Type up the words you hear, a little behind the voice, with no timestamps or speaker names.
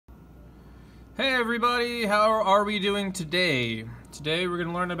Hey everybody, how are we doing today? Today we're going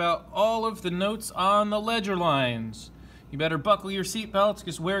to learn about all of the notes on the ledger lines. You better buckle your seatbelts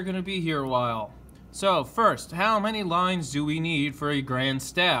because we're going to be here a while. So first, how many lines do we need for a grand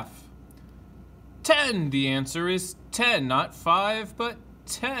staff? 10! The answer is 10, not 5, but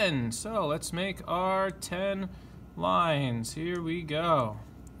 10. So let's make our 10 lines. Here we go.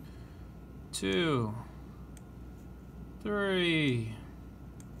 2, 3,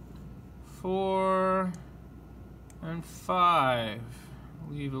 4, and 5.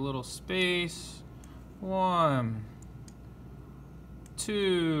 Leave a little space. 1,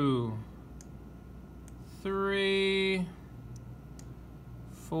 2, 3,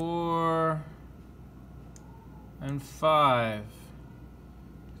 4, and 5.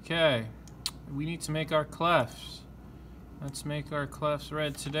 Okay, we need to make our clefs. Let's make our clefs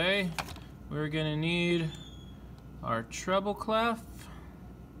red today. We're gonna need our treble clef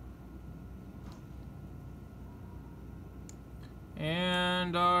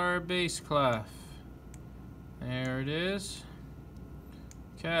and our bass clef. There it is.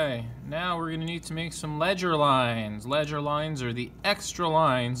 Okay, now we're going to need to make some ledger lines. Ledger lines are the extra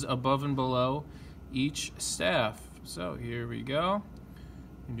lines above and below each staff. So here we go.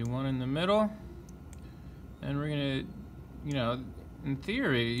 We do one in the middle. And we're going to, in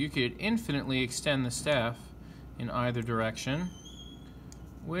theory, you could infinitely extend the staff in either direction.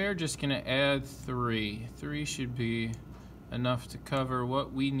 We're just going to add 3. 3 should be enough to cover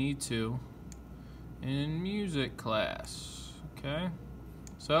what we need to in music class. Okay,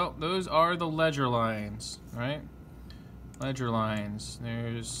 so those are the ledger lines, right? Ledger lines.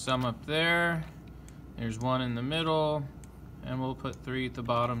 There's some up there, there's one in the middle, and we'll put 3 at the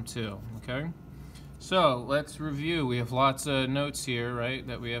bottom too. Okay, so let's review. We have lots of notes here, right,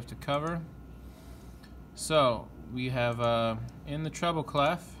 that we have to cover. So we have in the treble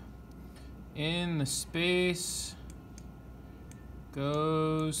clef, in the space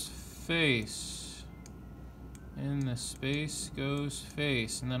goes face. In the space goes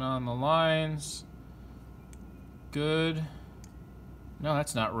face. And then on the lines, good. No,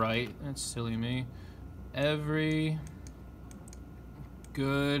 that's not right. That's silly me. Every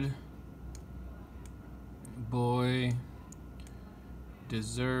good boy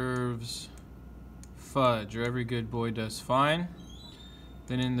deserves fudge. Or every good boy does fine.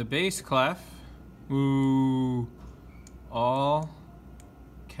 Then in the bass clef, ooh, all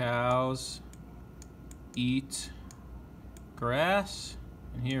cows eat grass.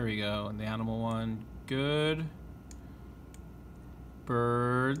 And here we go. And the animal one, good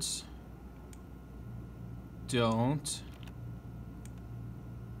birds don't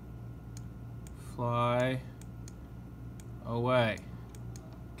fly away.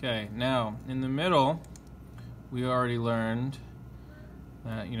 Okay, now in the middle, we already learned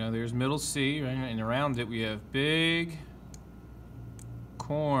that, there's middle C, right? And around it we have big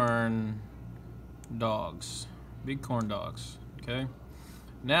corn dogs. Big corn dogs. Okay.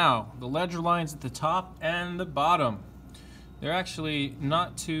 Now, the ledger lines at the top and the bottom. They're actually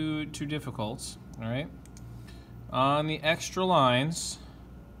not too difficult. Alright. On the extra lines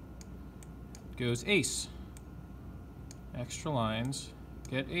goes ace. Extra lines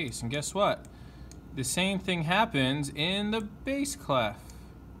get ace. And guess what? The same thing happens in the bass clef.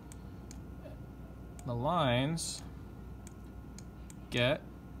 The lines get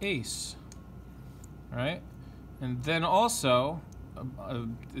ace, right? And then also,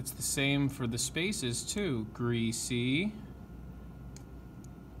 it's the same for the spaces too. Greasy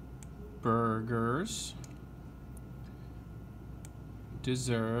burgers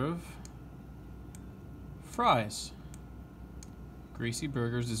deserve fries. Greasy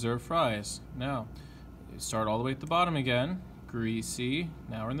burgers deserve fries. Now, start all the way at the bottom again. Greasy,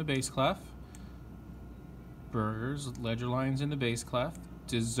 now we're in the bass clef. Burgers, ledger lines in the bass clef,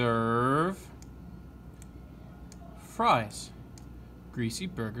 deserve fries. Greasy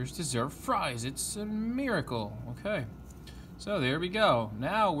burgers deserve fries. It's a miracle. Okay, so there we go.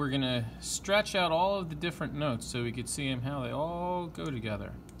 Now we're gonna stretch out all of the different notes so we can see them, how they all go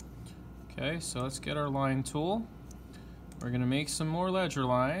together. Okay, so let's get our line tool. We're gonna make some more ledger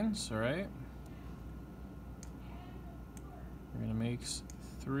lines. All right, we're gonna make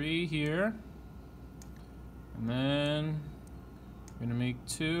 3 here. And then we're going to make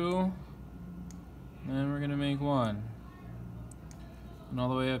 2, and then we're going to make 1. And all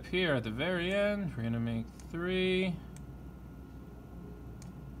the way up here at the very end, we're going to make 3.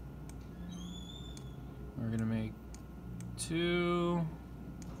 We're going to make 2.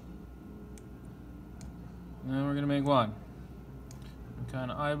 And then we're going to make 1. And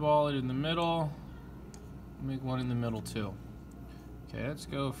kind of eyeball it in the middle. Make 1 in the middle too. Okay, let's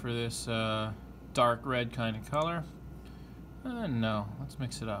go for this dark red kind of color. No, let's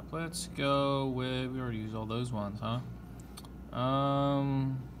mix it up. Let's go with, we already used all those ones, huh? I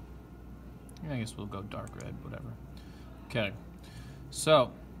guess we'll go dark red, whatever. Okay,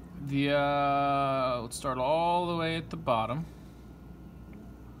 so the let's start all the way at the bottom,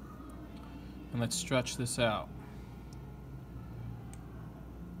 and let's stretch this out.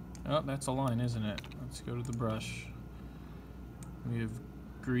 Oh, that's a line, isn't it? Let's go to the brush. We have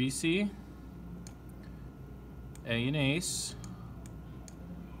greasy, A and ace,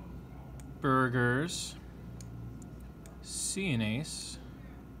 burgers, C and ace,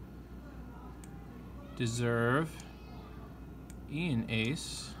 deserve, E and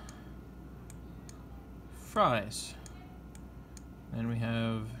ace, fries. Then we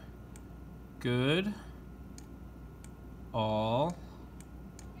have good, all,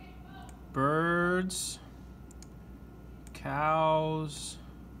 birds, cows,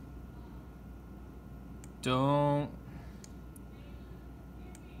 don't,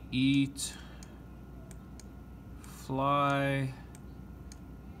 eat, fly,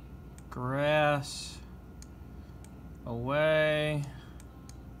 grass, away,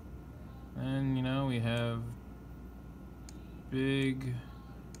 and we have big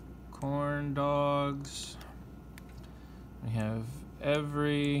corn dogs. We have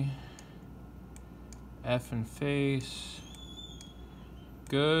every, F and face,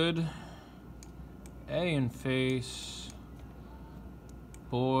 good, A and face,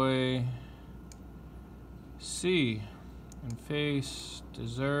 boy, C and face,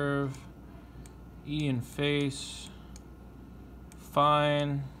 deserve, E and face,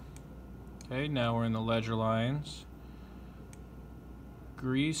 fine. Okay, now we're in the ledger lines.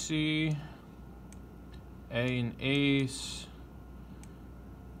 Greasy, A and ace,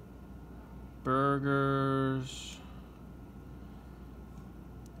 burgers,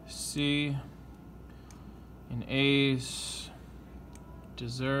 C and ace,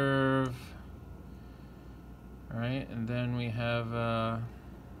 deserve. All right, and then we have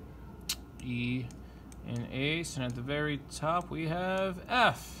E and ace, and at the very top we have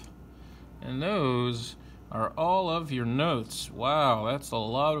F. And those are all of your notes. Wow, that's a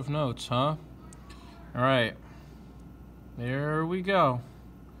lot of notes, huh? All right, there we go.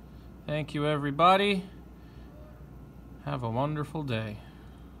 Thank you, everybody. Have a wonderful day.